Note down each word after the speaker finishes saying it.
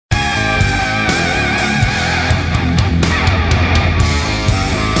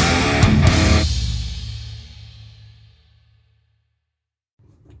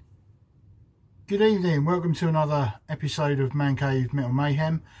Good evening, welcome to another episode of Man Cave Metal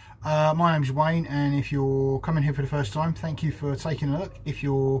Mayhem. My name's Wayne, and if you're coming here for the first time, thank you for taking a look. If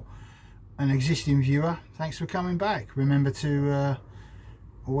you're an existing viewer, thanks for coming back. Remember to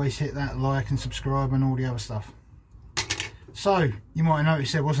always hit that like and subscribe and all the other stuff. So, you might have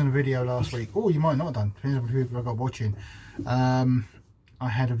noticed there wasn't a video last week, or you might not have done, depends on the people I got watching. I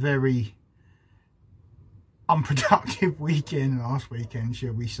had a very unproductive weekend last weekend,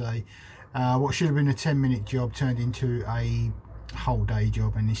 shall we say. What should have been a 10-minute job turned into a whole day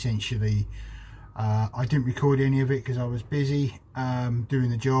job, and essentially I didn't record any of it because I was busy doing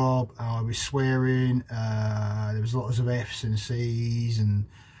the job. I was swearing, there was lots of F's and C's and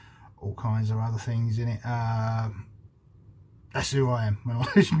all kinds of other things in it. That's who I am. When I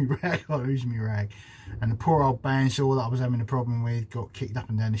lose my rag, I lose my rag. And the poor old bandsaw that I was having a problem with got kicked up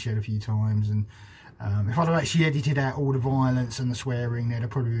and down the shed a few times, and if I'd have actually edited out all the violence and the swearing, there'd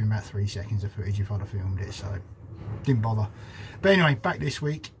have probably been about 3 seconds of footage if I'd have filmed it, so didn't bother. But anyway, back this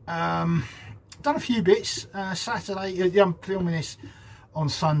week. Done a few bits. Saturday, I'm filming this on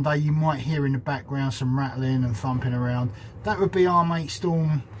Sunday. You might hear in the background some rattling and thumping around. That would be our mate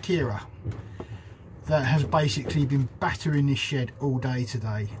Storm Ciara, that has basically been battering this shed all day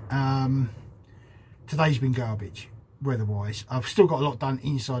today. Today's been garbage weather-wise. I've still got a lot done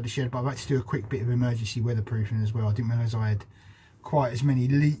inside the shed, but I've had to do a quick bit of emergency weatherproofing as well. I didn't realise I had quite as many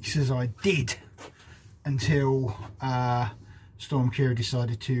leaks as I did until Storm Ciara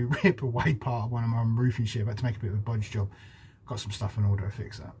decided to rip away part of one of my roofing shed. I had to make a bit of a bodge job. Got some stuff in order to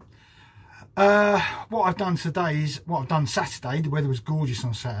fix that. What I've done today is what I've done Saturday. The weather was gorgeous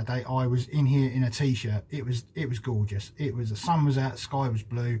on Saturday. I was in here in a t-shirt. It was gorgeous. The sun was out, the sky was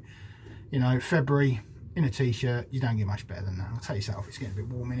blue. You know, February in a t-shirt, you don't get much better than that. I'll take this off, it's getting a bit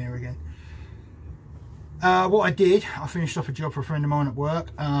warm in here again. What I did, I finished off a job for a friend of mine at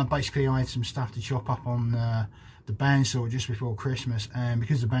work. Basically I had some stuff to chop up on the bandsaw just before Christmas, and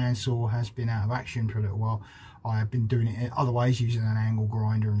because the bandsaw has been out of action for a little while, I have been doing it other ways, using an angle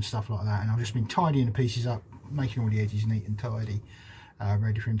grinder and stuff like that, and I've just been tidying the pieces up, making all the edges neat and tidy,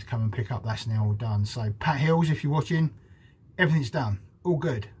 ready for him to come and pick up. That's now all done. So Pat Hills, if you're watching, everything's done, all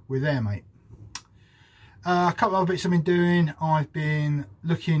good, we're there, mate. A couple of other bits I've been doing. I've been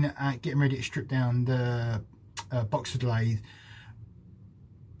looking at getting ready to strip down the Boxford lathe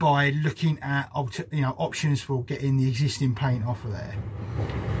by looking at options for getting the existing paint off of there.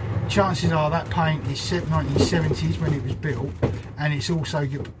 Chances are that paint is 1970s when it was built, and it's also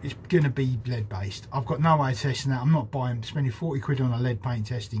going to be lead based. I've got no way of testing that. I'm not spending 40 quid on a lead paint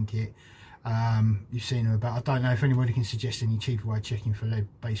testing kit. You've seen them about. I don't know if anybody can suggest any cheaper way of checking for lead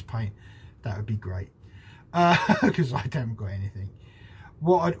based paint. That would be great. Because I haven't got anything.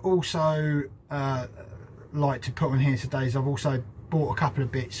 What I'd also like to put on here today is I've also bought a couple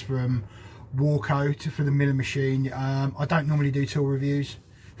of bits from Warco for the milling machine. I don't normally do tool reviews.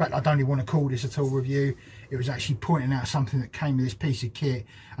 In fact, I don't even want to call this a tool review. It was actually pointing out something that came with this piece of kit,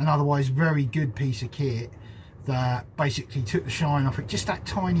 an otherwise very good piece of kit that basically took the shine off it just that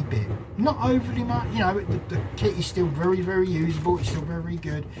tiny bit, not overly much. You know, the kit is still very usable, it's still very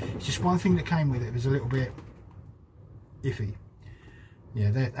good. It's just one thing that came with it was a little bit iffy.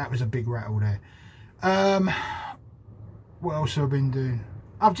 Yeah, that was a big rattle there. What else have I been doing?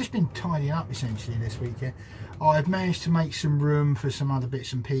 I've just been tidying up essentially this weekend. I've managed to make some room for some other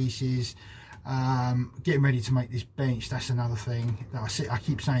bits and pieces. Getting ready to make this bench, that's another thing that I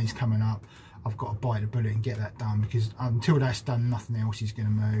keep saying is coming up. I've got to bite the bullet and get that done, because until that's done, nothing else is going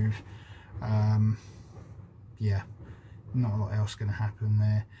to move. Yeah, not a lot else going to happen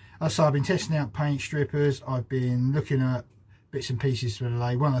there. So I've been testing out paint strippers. I've been looking at bits and pieces for the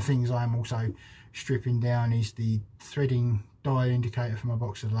lathe. One of the things I am also stripping down is the threading dial indicator for my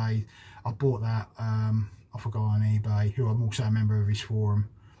box of lathe. I bought that off a guy on eBay, who I'm also a member of his forum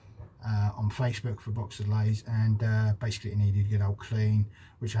on Facebook for box of lathes, and basically it needed to get all clean,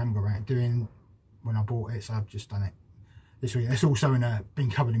 which I haven't got around doing when I bought it, so I've just done it this week. It's also been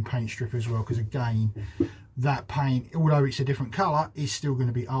covered in paint strip as well, because again, that paint, although it's a different colour, is still going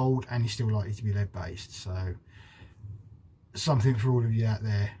to be old and is still likely to be lead based. So something for all of you out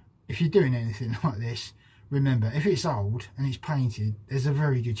there, if you're doing anything like this, remember, if it's old and it's painted, there's a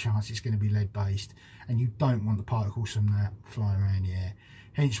very good chance it's going to be lead based, and you don't want the particles from that flying around the air.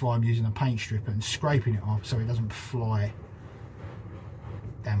 Hence why I'm using a paint stripper and scraping it off so it doesn't fly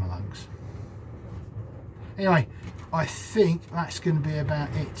down my lungs. Anyway, I think that's going to be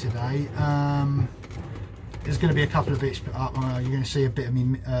about it today. There's going to be a couple of bits put up. You're going to see a bit of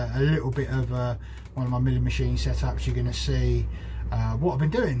me, a little bit of one of my milling machine setups. You're going to see what I've been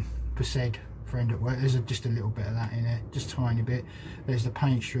doing for said friend at work. There's just a little bit of that in there, just a tiny bit. There's the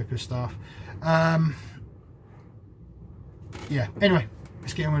paint stripper stuff. Yeah, anyway,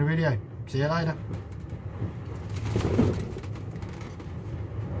 let's get on with the video. See you later.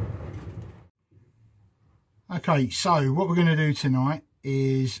 Okay, so what we're going to do tonight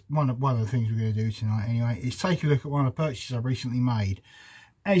is one of the things we're going to do tonight anyway is take a look at one of the purchases I recently made.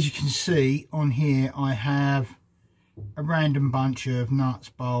 As you can see on here, I have a random bunch of nuts,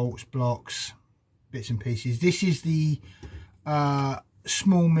 bolts, blocks, bits and pieces. This is the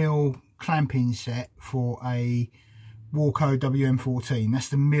small mill clamping set for a Warco WM14. That's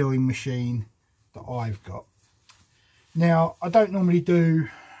the milling machine that I've got. Now, I don't normally do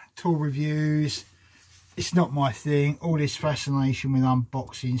tool reviews. It's not my thing. All this fascination with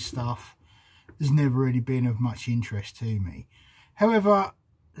unboxing stuff has never really been of much interest to me. However,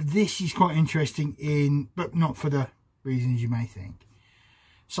 this is quite interesting but not for the reasons you may think.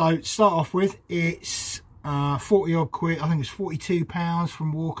 So to start off with, it's 40 odd quid. I think it's £42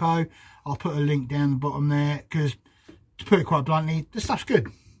 from Warco. I'll put a link down the bottom there because, to put it quite bluntly, the stuff's good.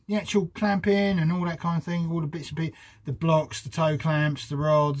 The actual clamping and all that kind of thing, all the bits and bits, the blocks, the toe clamps, the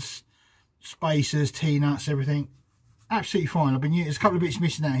rods, spacers, T-nuts, everything, absolutely fine. There's a couple of bits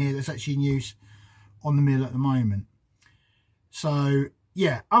missing out here that's actually in use on the mill at the moment. So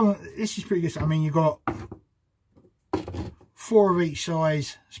yeah, this is pretty good. I mean, you've got 4 of each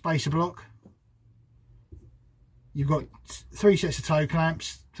size spacer block. You've got 3 sets of toe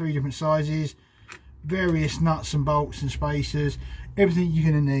clamps, 3 different sizes, various nuts and bolts and spacers, everything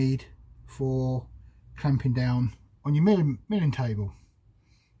you're going to need for clamping down on your milling table.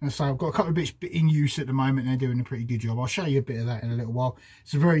 And so I've got a couple of bits in use at the moment, and they're doing a pretty good job. I'll show you a bit of that in a little while.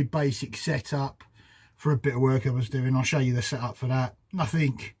 It's a very basic setup for a bit of work I was doing. I'll show you the setup for that.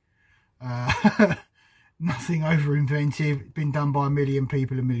 Nothing nothing over inventive. Been done by a million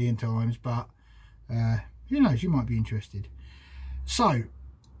people a million times, but who knows, you might be interested. So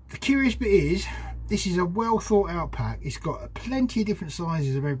the curious bit is, this is a well thought out pack. It's got plenty of different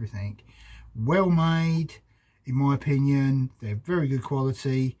sizes of everything. Well made, in my opinion. They're very good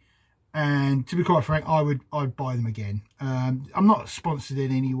quality, and to be quite frank, I'd buy them again. I'm not sponsored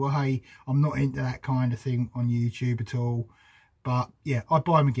in any way. I'm not into that kind of thing on YouTube at all, but yeah, I'd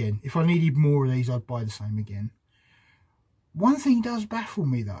buy them again. If I needed more of these, I'd buy the same again. One thing does baffle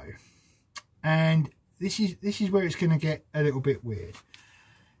me though, and this is where it's going to get a little bit weird.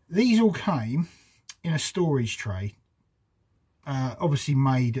 These all came in a storage tray, obviously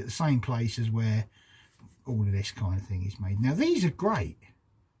made at the same place as where all of this kind of thing is made. Now these are great,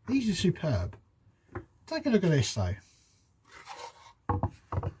 these are superb. Take a look at this though.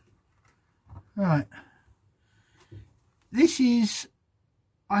 Right, this is,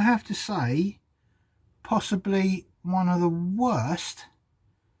 I have to say, possibly one of the worst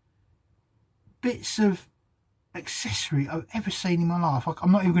bits of accessory I've ever seen in my life.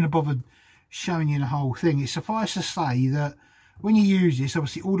 I'm not even going to bother showing you the whole thing. It's suffice to say that when you use this,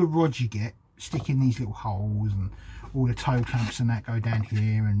 obviously all the rods you get stick in these little holes, and all the toe clamps and that go down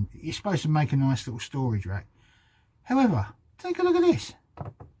here, and it's supposed to make a nice little storage rack. However, take a look at this.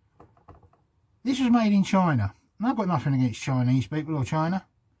 This was made in China, and I've got nothing against Chinese people or China,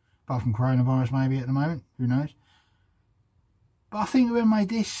 apart from coronavirus maybe at the moment, who knows. But I think whoever made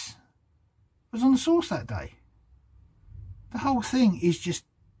this was on the sauce that day. The whole thing is just,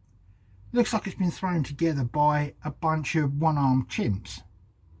 looks like it's been thrown together by a bunch of one-armed chimps.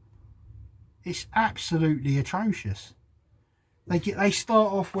 It's absolutely atrocious. They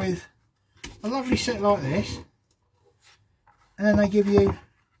start off with a lovely set like this, and then they give you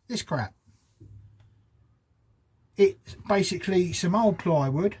this crap. It's basically some old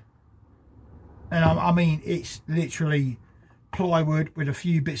plywood, and I mean it's literally plywood with a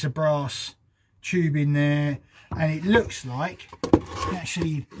few bits of brass tube in there, and it looks like,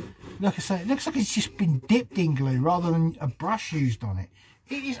 actually, like I say, it looks like it's just been dipped in glue rather than a brush used on it.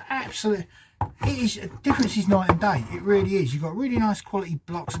 It is absolute. It is, difference is night and day. It really is. You've got really nice quality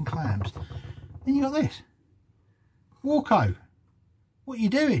blocks and clamps. Then you got this. Warco, what are you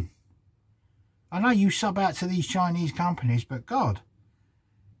doing? I know you sub out to these Chinese companies, but God,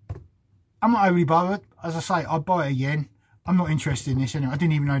 I'm not overly bothered. As I say, I'd buy it again. I'm not interested in this anyway. I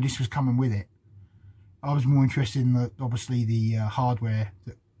didn't even know this was coming with it. I was more interested in obviously the hardware,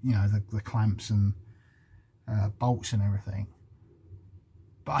 you know, the clamps and bolts and everything.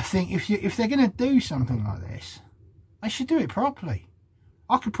 But I think if they're going to do something like this, they should do it properly.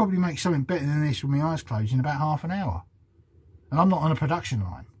 I could probably make something better than this with my eyes closed in about half an hour, and I'm not on a production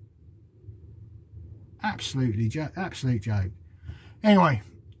line. Absolute joke. Anyway,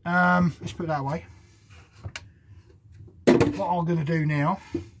 let's put it that way. What I'm going to do now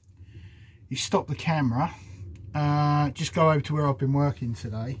is stop the camera, just go over to where I've been working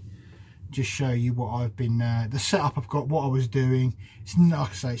today, just show you what I've been, the setup I've got, what I was doing. It's not, like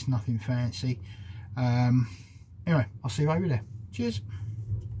I say, it's nothing fancy. Anyway, I'll see you over there. Cheers.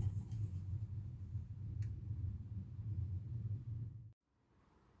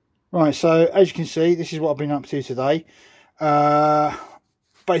 Right, so as you can see, this is what I've been up to today.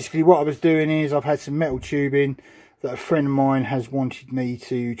 Basically what I was doing is I've had some metal tubing that a friend of mine has wanted me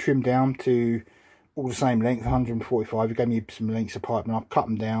to trim down to all the same length, 145. He gave me some lengths of pipe and I've cut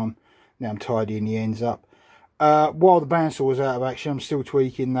them down. Now I'm tidying the ends up. While the bandsaw was out of action, I'm still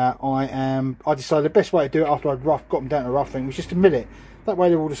tweaking that. I decided the best way to do it after I'd got them down to rough thing was just to mill it. That way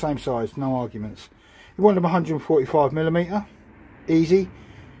they're all the same size, no arguments. You want them 145mm, easy.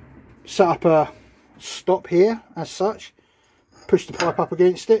 Set up a stop here as such. Push the pipe up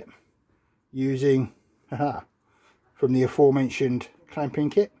against it using from the aforementioned clamping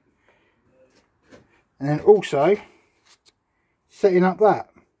kit. And then also setting up that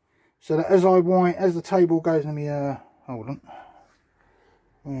so that as I wind, as the table goes, let me hold on,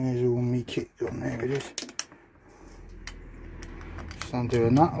 where's all my kit gone? There it is. Just undo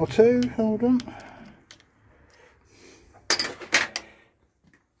a nut or two, hold on.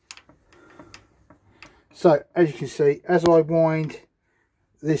 So as you can see, as I wind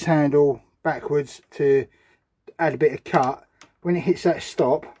this handle backwards to add a bit of cut, when it hits that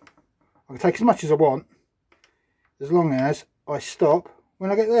stop, I can take as much as I want, as long as I stop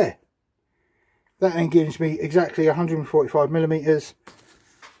when I get there. That then gives me exactly 145mm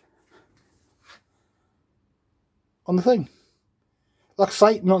on the thing. Like I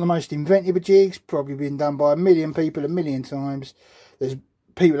say, not the most inventive of jigs, probably been done by a million people a million times. There's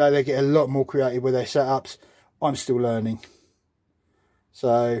people out there get a lot more creative with their setups. I'm still learning.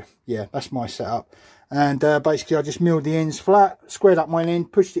 So yeah, that's my setup. And basically I just milled the ends flat, squared up one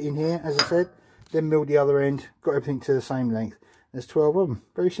end, pushed it in here as I said, then milled the other end, got everything to the same length. There's 12 of them.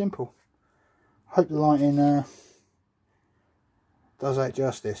 Very simple. Hope the lighting does that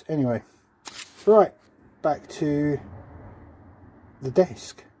justice. Anyway, right, back to the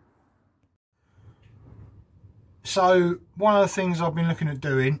desk. So one of the things I've been looking at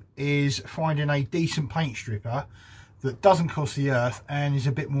doing is finding a decent paint stripper that doesn't cost the earth and is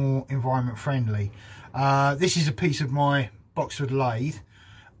a bit more environment friendly. This is a piece of my Boxwood lathe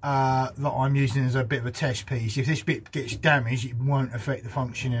that I'm using as a bit of a test piece. If this bit gets damaged, it won't affect the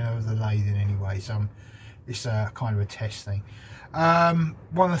functioning of the lathe in any way, so it's kind of a test thing.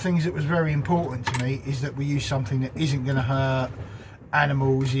 One of the things that was very important to me is that we use something that isn't going to hurt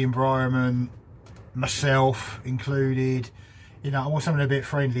animals, the environment, myself included. You know, I want something a bit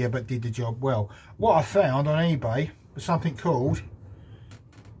friendlier but did the job well. What I found on eBay was something called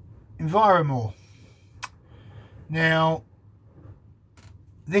Enviromore. Now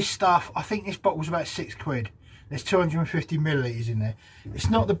this stuff, I think this bottle was about £6. There's 250ml in there. It's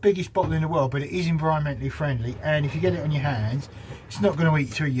not the biggest bottle in the world, but it is environmentally friendly, and if you get it on your hands, it's not going to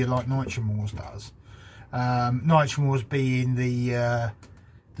eat through you like Nitromore's does. Nitromore's being the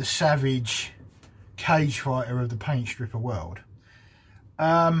savage cage fighter of the paint stripper world.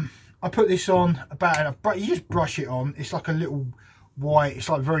 I put this on about, you just brush it on. It's like a little white, it's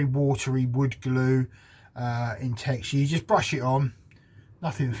like very watery wood glue in texture. You just brush it on,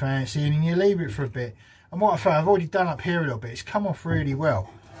 nothing fancy, and then you leave it for a bit. And what I found, I've already done up here a little bit, it's come off really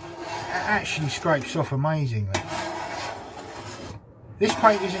well. It actually scrapes off amazingly. This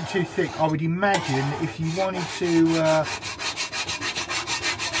paint isn't too thick. I would imagine that if you wanted to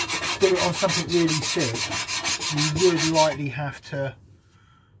do it on something really thick, you would likely have to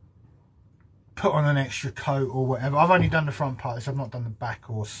put on an extra coat or whatever. I've only done the front part, so I've not done the back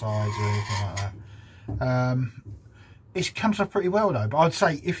or sides or anything like that. It comes off pretty well though, but I'd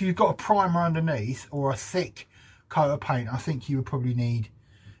say if you've got a primer underneath or a thick coat of paint, I think you would probably need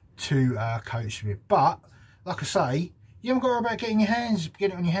 2 coats of it. But like I say, you haven't got to worry about getting it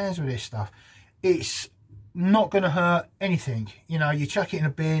on your hands with this stuff. It's not going to hurt anything. You know, you chuck it in a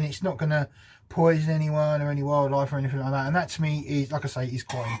bin, it's not going to poison anyone or any wildlife or anything like that. And that to me is, like I say, is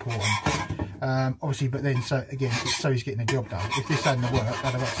quite important. Obviously, but then, so again, so he's getting the job done. If this hadn't worked,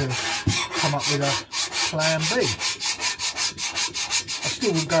 I'd have had to come up with a plan B. I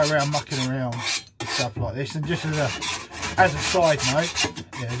still wouldn't go around mucking around with stuff like this. And just as a side note,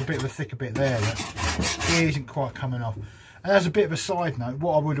 yeah, there's a bit of a thicker bit there that isn't quite coming off. And as a bit of a side note,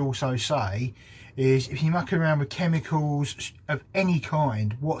 what I would also say is if you're mucking around with chemicals of any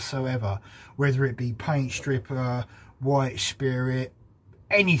kind whatsoever, whether it be paint stripper, white spirit,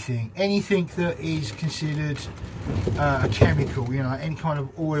 anything that is considered a chemical, you know, any kind of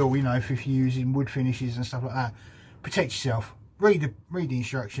oil, you know, if you're using wood finishes and stuff like that, protect yourself. read the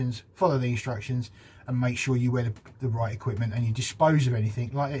instructions, follow the instructions, and make sure you wear the right equipment and you dispose of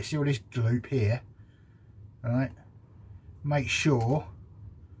anything like this. See all this gloop here, all right? Make sure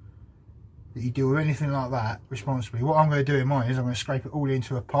that you deal with anything like that responsibly. What I'm going to do in mine is I'm going to scrape it all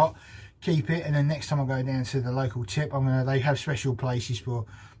into a pot, keep it, and then next time I go down to the local tip, they have special places for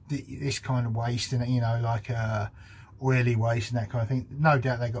this kind of waste, and you know, like oily waste and that kind of thing. No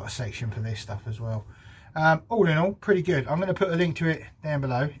doubt they got a section for this stuff as well. All in all, pretty good. I'm going to put a link to it down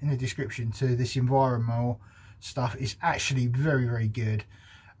below in the description to this environmental stuff. It's actually very, very good.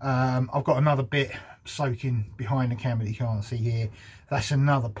 I've got another bit soaking behind the camera that you can't see here. That's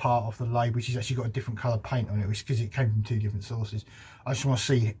another part of the load, which has actually got a different colour paint on it, which because it came from 2 different sources. I just want to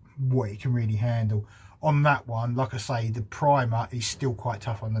see what it can really handle. On that one, like I say, the primer is still quite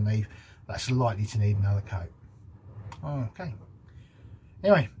tough underneath. That's likely to need another coat. Okay.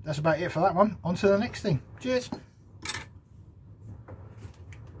 Anyway, that's about it for that one. On to the next thing. Cheers.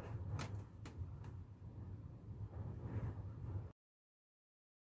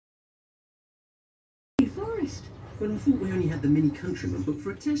 Forest. Well, I thought we only had the Mini Countryman booked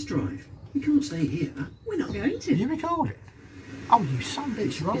for a test drive. We can't stay here. We're not going to. You record it? Oh, you son of a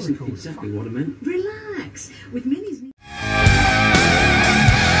bitch, you are recording. Exactly what I meant. Relax. With Mini's